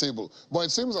on the table. But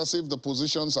it seems as if the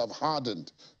positions have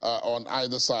hardened on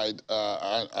either side,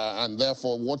 and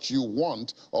therefore what you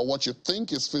want or what you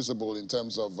think is feasible in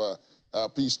terms of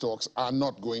peace talks are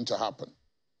not going to happen.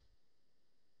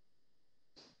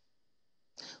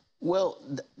 Well,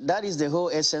 that is the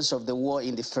whole essence of the war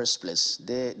in the first place.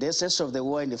 The essence of the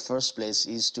war in the first place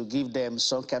is to give them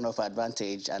some kind of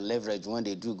advantage and leverage when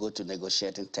they do go to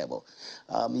negotiating table.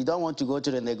 You don't want to go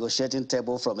to the negotiating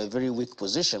table from a very weak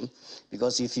position,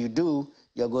 because if you do,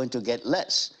 you're going to get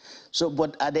less. So,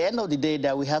 but at the end of the day,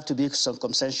 there will have to be some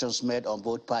concessions made on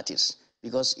both parties.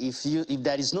 Because if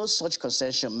there is no such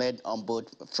concession made on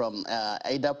both from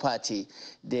either party,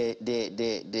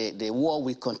 the war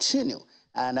will continue.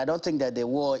 And I don't think that the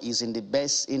war is in the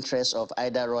best interest of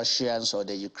either Russians or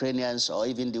the Ukrainians or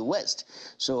even the West.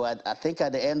 So I think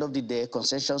at the end of the day,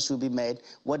 concessions will be made.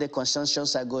 What the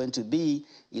concessions are going to be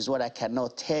is what I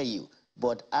cannot tell you.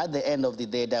 But at the end of the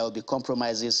day, there will be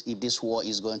compromises if this war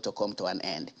is going to come to an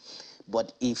end.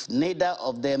 But if neither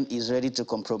of them is ready to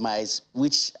compromise,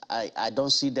 which I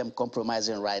don't see them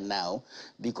compromising right now,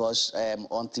 because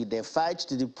until they fight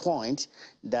to the point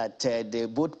that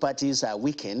both parties are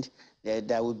weakened,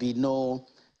 there will be no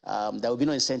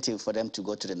incentive for them to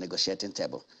go to the negotiating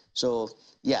table. So,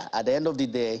 yeah, at the end of the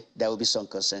day, there will be some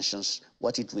concessions.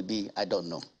 What it will be, I don't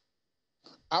know.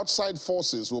 Outside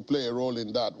forces will play a role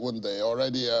in that, wouldn't they?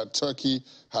 Already, Turkey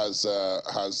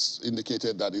has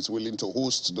indicated that it's willing to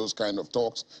host those kind of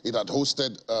talks. It had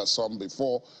hosted some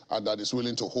before, and that it's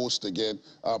willing to host again.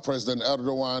 President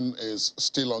Erdogan is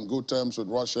still on good terms with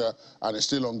Russia and is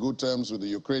still on good terms with the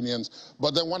Ukrainians.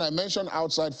 But then when I mention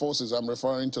outside forces, I'm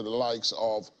referring to the likes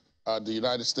of the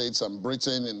United States and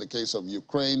Britain in the case of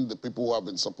Ukraine, the people who have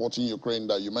been supporting Ukraine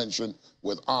that you mentioned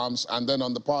with arms. And then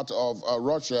on the part of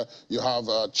Russia, you have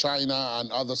China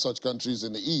and other such countries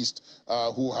in the East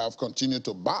who have continued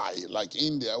to buy, like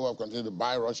India, who have continued to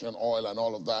buy Russian oil and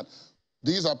all of that.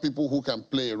 These are people who can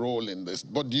play a role in this.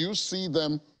 But do you see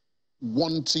them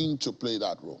wanting to play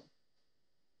that role?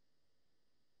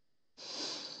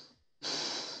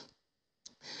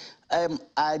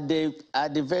 At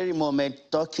the very moment,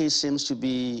 Turkey seems to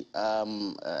be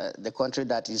the country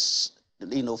that is,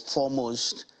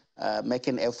 foremost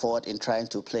making effort in trying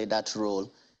to play that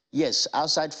role. Yes,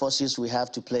 outside forces, we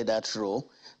have to play that role.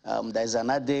 There's an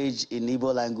adage in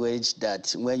Igbo language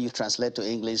that when you translate to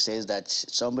English says that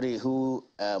somebody who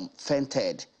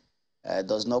fainted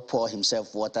does not pour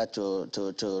himself water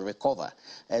to recover.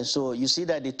 And so you see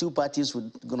that the two parties are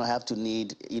going to have to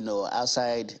need,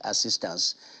 outside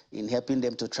assistance in helping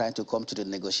them to try to come to the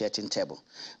negotiating table.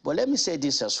 But let me say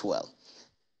this as well.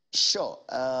 Sure,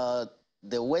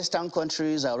 the Western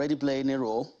countries are already playing a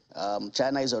role.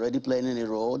 China is already playing a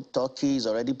role. Turkey is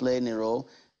already playing a role.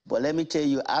 But let me tell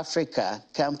you, Africa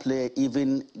can play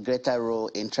even greater role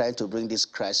in trying to bring this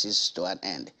crisis to an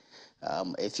end.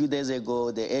 A few days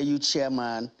ago, the AU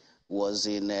chairman was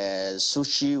in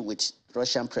Sochi with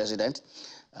Russian president,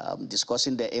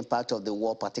 discussing the impact of the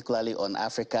war, particularly on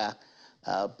Africa,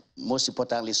 most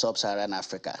importantly, sub-Saharan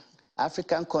Africa.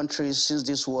 African countries, since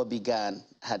this war began,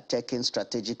 had taken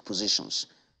strategic positions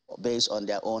based on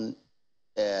their own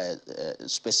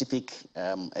specific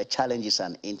challenges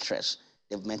and interests.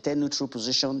 They've maintained neutral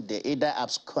position. They either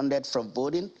absconded from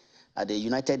voting at the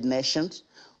United Nations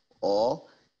or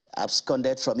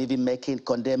absconded from even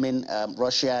condemning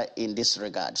Russia in this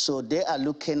regard. So they are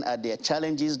looking at the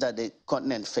challenges that the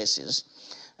continent faces.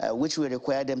 which will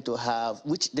require them to have,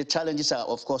 which the challenges are,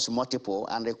 of course, multiple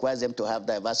and requires them to have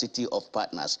diversity of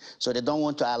partners. So they don't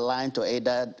want to align to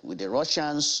either with the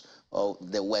Russians or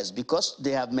the West, because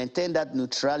they have maintained that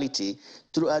neutrality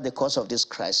throughout the course of this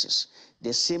crisis.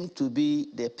 They seem to be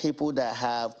the people that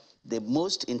have the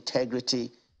most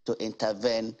integrity to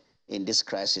intervene in this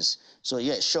crisis. So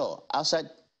yeah, sure, outside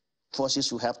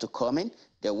forces will have to come in.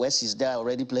 The West is there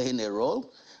already playing a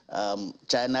role.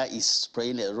 China is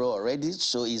playing a role already,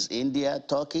 so is India,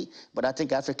 Turkey, but I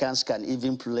think Africans can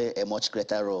even play a much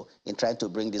greater role in trying to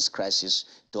bring this crisis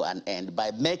to an end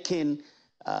by making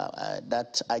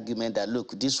that argument that,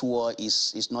 look, this war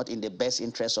is not in the best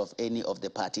interest of any of the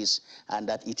parties, and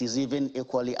that it is even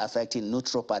equally affecting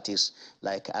neutral parties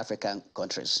like African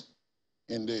countries.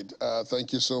 Indeed.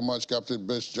 Thank you so much, Captain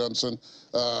Bish Johnson,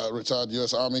 retired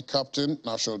U.S. Army captain,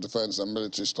 national defense and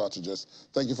military strategist.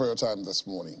 Thank you for your time this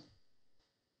morning.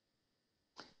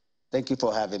 Thank you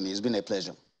for having me. It's been a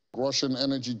pleasure. Russian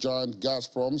energy giant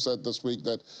Gazprom said this week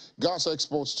that gas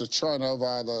exports to China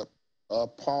via the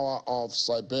Power of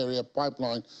Siberia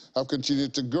pipeline have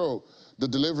continued to grow. The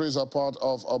deliveries are part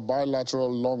of a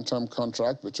bilateral long-term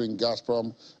contract between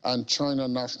Gazprom and China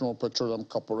National Petroleum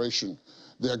Corporation.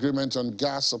 The agreement on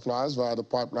gas supplies via the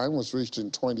pipeline was reached in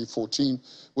 2014,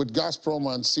 with Gazprom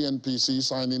and CNPC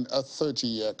signing a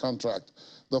 30-year contract.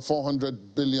 The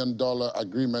 $400 billion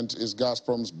agreement is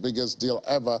Gazprom's biggest deal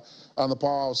ever, and the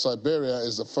Power of Siberia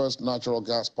is the first natural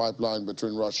gas pipeline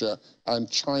between Russia and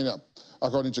China.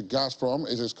 According to Gazprom,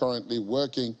 it is currently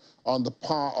working on the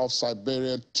Power of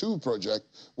Siberia 2 project,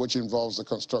 which involves the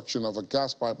construction of a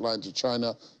gas pipeline to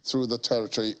China through the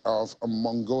territory of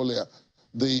Mongolia.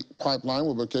 The pipeline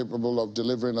will be capable of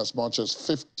delivering as much as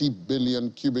 50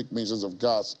 billion cubic meters of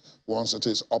gas once it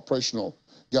is operational.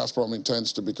 Gazprom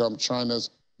intends to become China's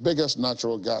biggest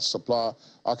natural gas supplier,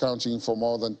 accounting for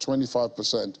more than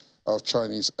 25% of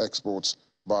Chinese exports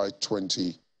by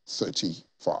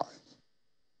 2035.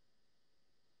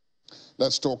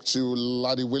 Let's talk to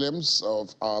Laddie Williams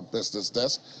of our business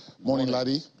desk. Morning,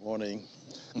 Laddie. Morning.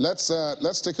 Let's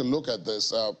take a look at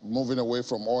this, moving away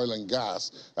from oil and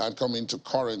gas and coming to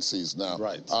currencies now.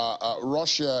 Right.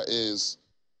 Russia is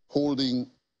holding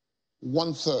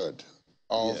 1/3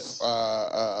 of Yes.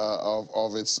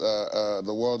 Of its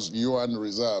the world's yuan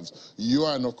reserves.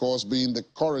 Yuan, of course, being the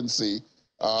currency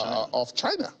of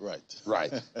China. Right.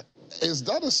 Right. Is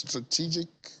that a strategic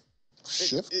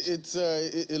shift?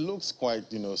 It looks quite,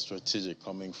 strategic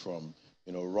coming from,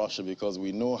 Russia, because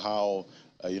we know how,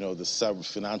 the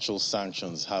financial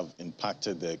sanctions have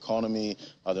impacted the economy.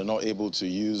 They're not able to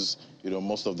use,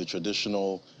 most of the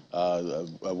traditional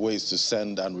ways to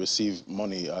send and receive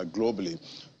money globally.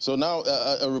 So now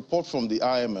a report from the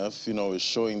IMF, is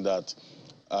showing that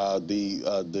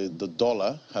the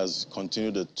dollar has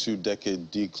continued a 2-decade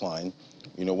decline,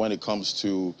 when it comes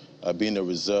to being a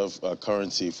reserve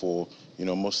currency for,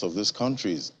 most of these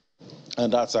countries.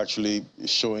 And that's actually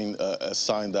showing a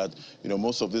sign that,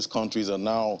 most of these countries are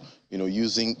now,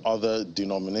 using other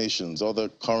denominations, other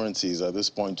currencies at this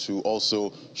point to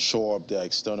also shore up their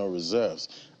external reserves.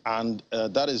 And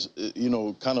that is,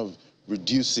 kind of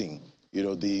reducing,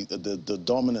 the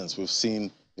dominance we've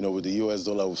seen, with the US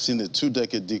dollar. We've seen a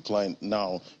 2-decade decline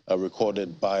now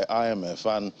recorded by IMF.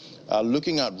 And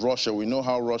looking at Russia, we know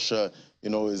how Russia,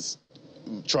 is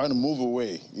trying to move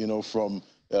away, from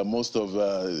most of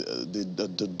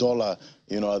the dollar,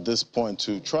 at this point,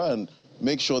 to try and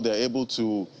make sure they're able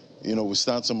to,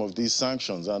 withstand some of these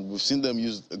sanctions. And we've seen them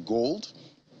use gold.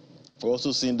 We've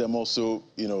also seen them also,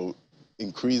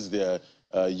 increase their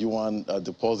yuan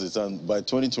deposits. And by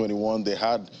 2021, they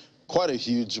had quite a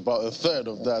huge, about 1/3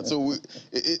 of that. So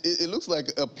it looks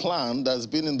like a plan that's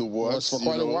been in the works for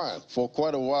quite a while. For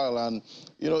quite a while. And,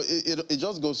 it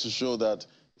just goes to show that,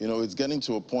 it's getting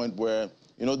to a point where,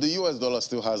 the US dollar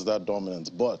still has that dominance,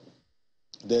 but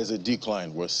there's a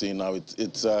decline we're seeing now.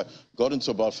 It's gotten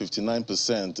to about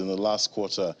 59% in the last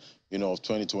quarter, of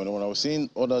 2021. I was seeing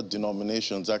other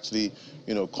denominations actually,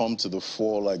 come to the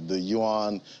fore, like the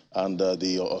yuan and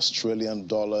the Australian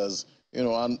dollars,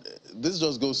 and this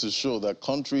just goes to show that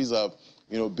countries are,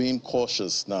 being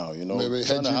cautious now, Maybe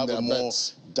trying to have a more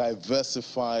bets.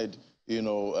 diversified,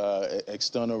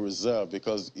 external reserve,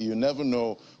 because you never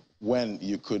know when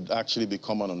you could actually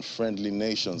become an unfriendly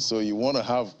nation. So you want to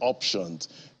have options,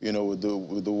 with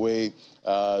the way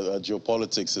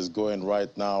geopolitics is going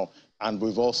right now. And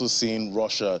we've also seen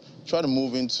Russia try to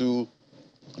move into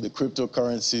the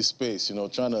cryptocurrency space,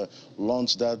 trying to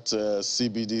launch that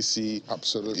CBDC.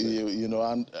 Absolutely.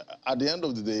 And at the end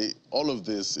of the day, all of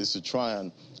this is to try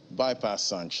and bypass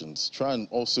sanctions, try and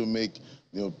also make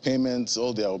payments,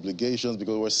 all their obligations,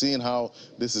 because we're seeing how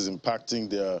this is impacting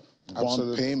their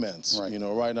bond payments. Right.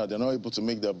 Right now they're not able to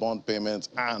make their bond payments,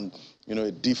 and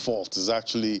a default is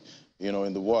actually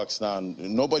in the works now. And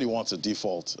nobody wants a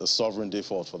default, a sovereign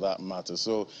default for that matter.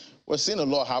 So we're seeing a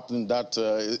lot happening that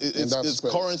it's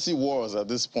currency wars at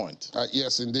this point.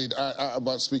 Yes, indeed.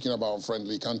 About speaking about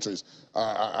friendly countries,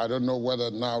 I don't know whether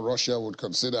now Russia would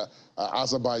consider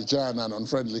Azerbaijan an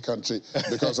unfriendly country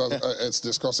because it's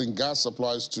discussing gas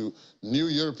supplies to new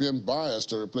European buyers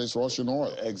to replace Russian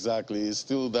oil. Exactly. It's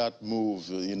still that move.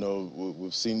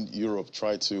 We've seen Europe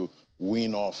try to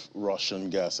wean off Russian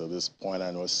gas at this point,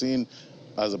 and we're seeing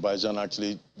Azerbaijan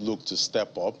actually look to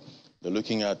step up. They're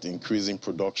looking at increasing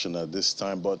production at this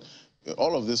time, but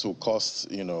all of this will cost,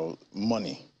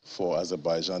 money for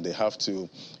Azerbaijan. They have to,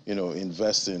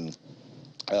 invest in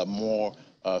more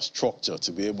structure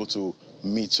to be able to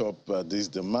meet up this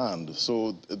demand.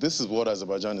 So this is what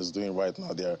Azerbaijan is doing right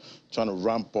now. They're trying to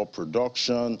ramp up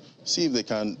production, see if they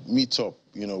can meet up,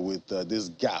 with this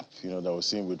gap, that we're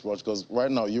seeing with Russia. Because right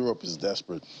now Europe is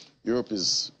desperate. Europe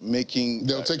is making...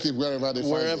 They'll take it wherever they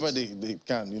wherever find it. they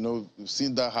can. We've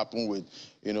seen that happen with,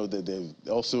 they've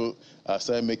also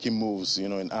started making moves,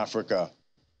 in Africa,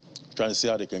 trying to see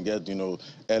how they can get,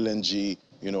 LNG,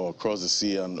 across the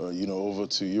sea and, over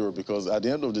to Europe. Because at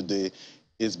the end of the day,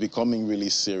 it's becoming really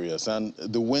serious. And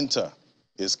the winter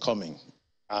is coming.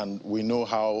 And we know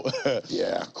how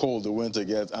cold the winter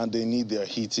gets, and they need their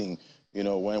heating,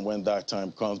 when that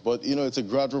time comes. But, it's a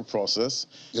gradual process.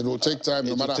 It will take time,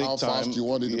 no matter how fast you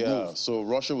want it to move. Yeah, so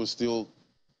Russia will still,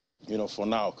 for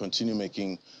now, continue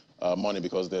making money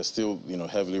because they're still,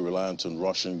 heavily reliant on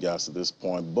Russian gas at this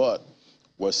point. But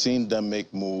we're seeing them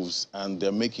make moves, and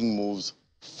they're making moves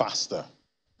faster.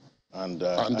 And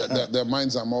their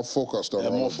minds are more focused on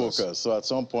they're all more of this. focused. So at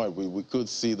some point, we could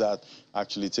see that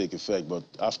actually take effect, but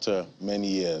after many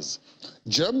years.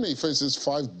 Germany faces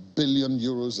 5 billion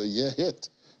euros a year hit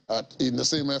in the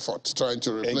same effort, trying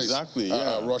to replace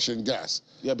Russian gas.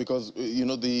 Yeah, because,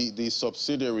 the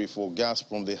subsidiary for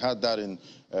Gazprom, they had that in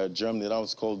Germany. That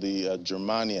was called the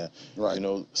Germania. Right.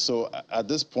 So at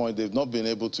this point, they've not been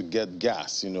able to get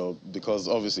gas, because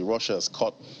obviously Russia has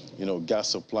cut, gas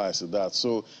supplies to that.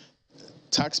 So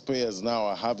taxpayers now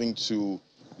are having to,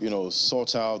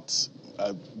 sort out,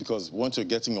 because once you're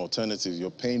getting alternatives,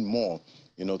 you're paying more,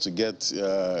 to get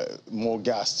more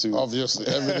gas to... Obviously,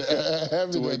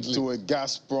 evidently. to a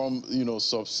Gazprom,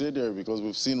 subsidiary, because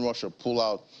we've seen Russia pull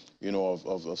out,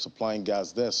 of supplying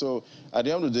gas there. So at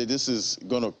the end of the day, this is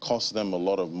going to cost them a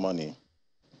lot of money.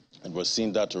 And we're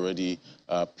seeing that already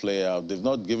play out. They've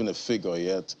not given a figure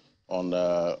yet on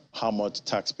how much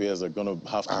taxpayers are going to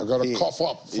have to pay. I've got to cough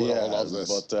up for all of this.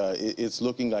 But it's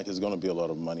looking like it's going to be a lot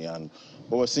of money.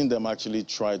 But we're seeing them actually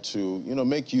try to,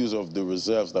 make use of the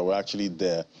reserves that were actually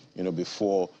there,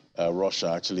 before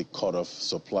Russia actually cut off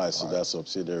supplies to that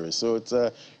subsidiary. So it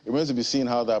remains to be seen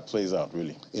how that plays out,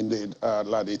 really. Indeed.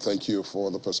 Ladi, thank you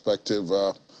for the perspective.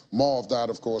 More of that,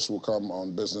 of course, will come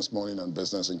on Business Morning and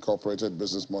Business Incorporated.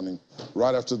 Business Morning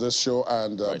right after this show,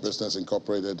 and Business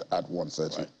Incorporated at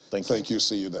 1:30. Right. Thank you.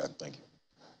 See you then. Thank you.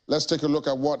 Let's take a look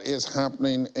at what is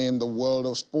happening in the world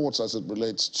of sports as it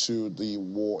relates to the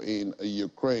war in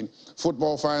Ukraine.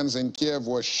 Football fans in Kiev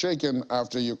were shaken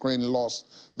after Ukraine lost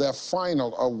their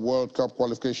final World Cup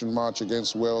qualification match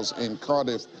against Wales in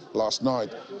Cardiff last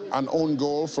night. An own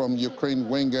goal from Ukraine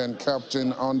winger and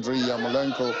captain Andriy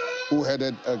Yarmolenko, who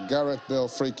headed a Gareth Bale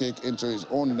free kick into his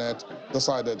own net,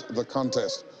 decided the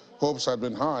contest. Hopes had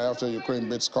been high after Ukraine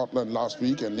beat Scotland last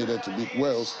week and needed to beat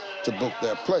Wales to book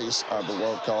their place at the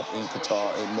World Cup in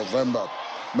Qatar in November.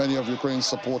 Many of Ukraine's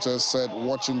supporters said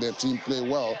watching their team play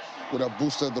well would have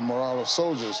boosted the morale of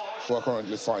soldiers who are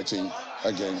currently fighting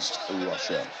against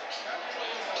Russia.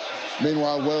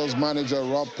 Meanwhile, Wales manager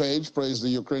Rob Page praised the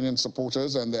Ukrainian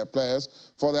supporters and their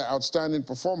players for their outstanding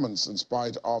performance in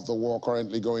spite of the war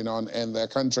currently going on in their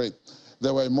country.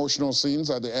 There were emotional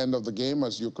scenes at the end of the game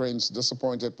as Ukraine's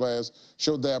disappointed players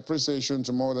showed their appreciation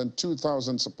to more than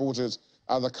 2,000 supporters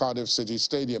at the Cardiff City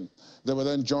Stadium. They were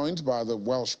then joined by the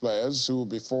Welsh players who,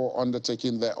 before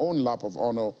undertaking their own lap of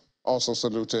honor, also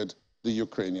saluted the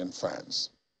Ukrainian fans.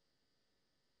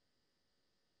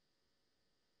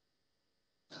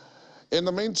 In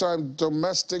the meantime,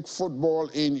 domestic football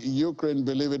in Ukraine,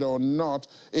 believe it or not,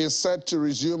 is set to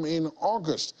resume in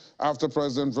August after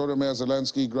President Volodymyr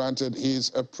Zelensky granted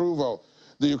his approval.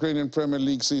 The Ukrainian Premier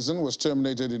League season was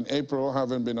terminated in April,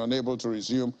 having been unable to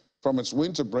resume from its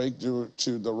winter break due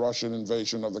to the Russian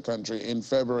invasion of the country in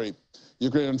February.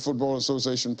 Ukrainian Football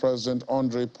Association President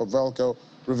Andriy Pavelko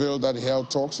revealed that he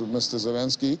held talks with Mr.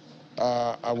 Zelensky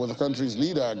with the country's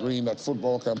leader agreeing that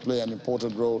football can play an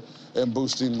important role in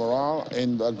boosting morale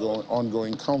in the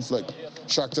ongoing conflict.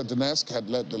 Shakhtar Donetsk had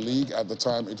led the league at the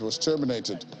time it was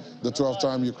terminated. The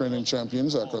 12-time Ukrainian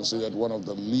champions are considered one of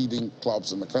the leading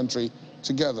clubs in the country,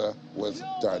 together with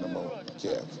Dynamo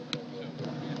Kiev.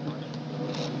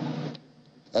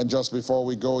 And just before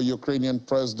we go, Ukrainian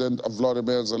President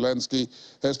Volodymyr Zelensky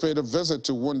has paid a visit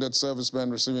to wounded servicemen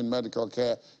receiving medical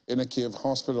care in a Kiev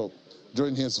hospital.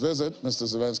 During his visit, Mr.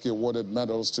 Zelensky awarded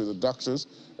medals to the doctors,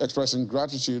 expressing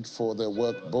gratitude for their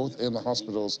work both in the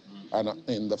hospitals and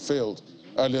in the field.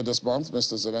 Earlier this month,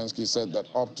 Mr. Zelensky said that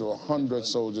up to 100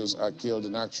 soldiers are killed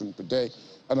in action per day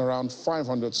and around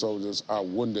 500 soldiers are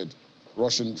wounded.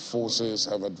 Russian forces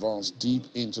have advanced deep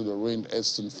into the ruined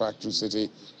eastern factory city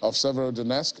of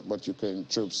Severodonetsk, but Ukrainian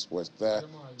troops were there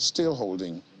still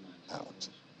holding out.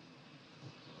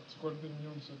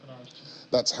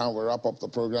 That's how we wrap up the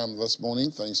program this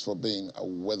morning. Thanks for being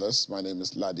with us. My name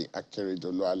is Ladi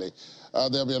Akeredoluwale.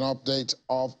 There'll be an update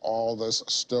of all these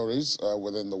stories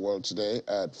within the world today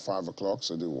at 5 o'clock,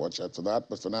 so do watch out for that.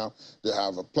 But for now, do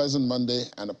have a pleasant Monday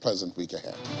and a pleasant week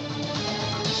ahead.